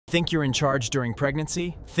Think you're in charge during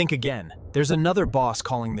pregnancy? Think again. There's another boss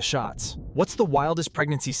calling the shots. What's the wildest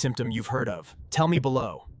pregnancy symptom you've heard of? Tell me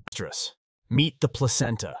below. Meet the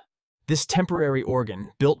placenta. This temporary organ,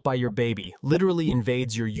 built by your baby, literally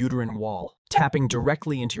invades your uterine wall, tapping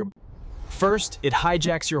directly into your... First, it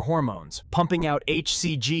hijacks your hormones, pumping out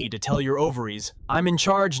HCG to tell your ovaries, "I'm in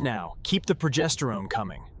charge now, keep the progesterone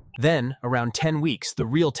coming." Then, around 10 weeks, the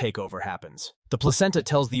real takeover happens. The placenta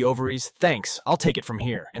tells the ovaries, "Thanks, I'll take it from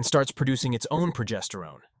here," and starts producing its own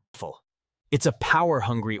progesterone. It's a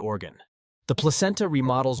power-hungry organ. The placenta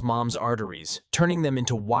remodels mom's arteries, turning them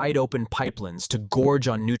into wide-open pipelines to gorge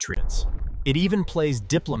on nutrients. It even plays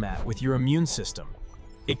diplomat with your immune system.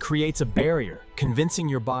 It creates a barrier, convincing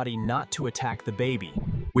your body not to attack the baby,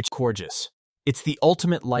 which is gorgeous. It's the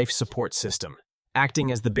ultimate life support system,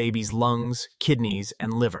 acting as the baby's lungs, kidneys,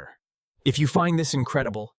 and liver. If you find this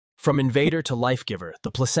incredible, from invader to life giver,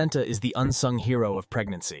 the placenta is the unsung hero of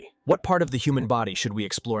pregnancy. What part of the human body should we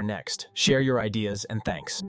explore next? Share your ideas, and thanks.